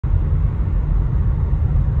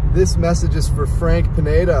This message is for Frank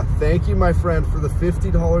Pineda. Thank you, my friend, for the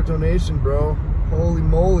 $50 donation, bro. Holy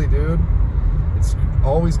moly, dude. It's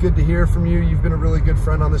always good to hear from you. You've been a really good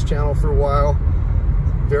friend on this channel for a while.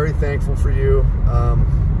 Very thankful for you.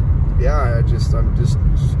 Yeah, I'm just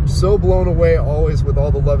so blown away always with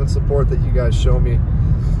all the love and support that you guys show me.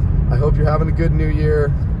 I hope you're having a good new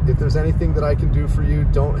year. If there's anything that I can do for you,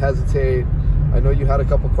 don't hesitate. I know you had a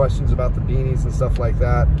couple questions about the beanies and stuff like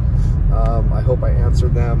that. I hope I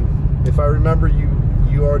answered them. If I remember,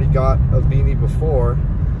 you already got a beanie before.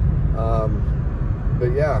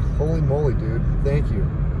 But yeah, holy moly, dude. Thank you.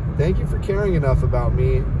 Thank you for caring enough about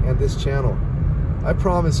me and this channel. I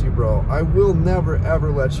promise you, bro, I will never,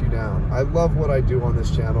 ever let you down. I love what I do on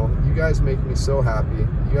this channel. You guys make me so happy.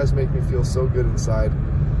 You guys make me feel so good inside.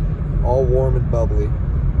 All warm and bubbly.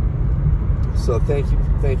 So thank you,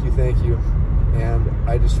 thank you, thank you. And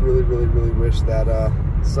I just really, really, really wish that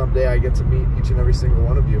someday I get to meet each and every single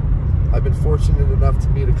one of you. I've been fortunate enough to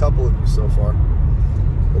meet a couple of you so far.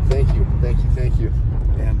 But thank you, thank you, thank you.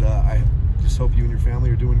 And I just hope you and your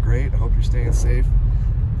family are doing great. I hope you're staying safe.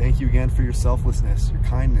 Thank you again for your selflessness, your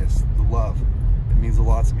kindness, the love. It means a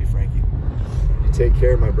lot to me, Frankie. You take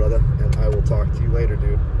care, my brother, and I will talk to you later,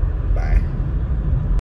 dude. Bye.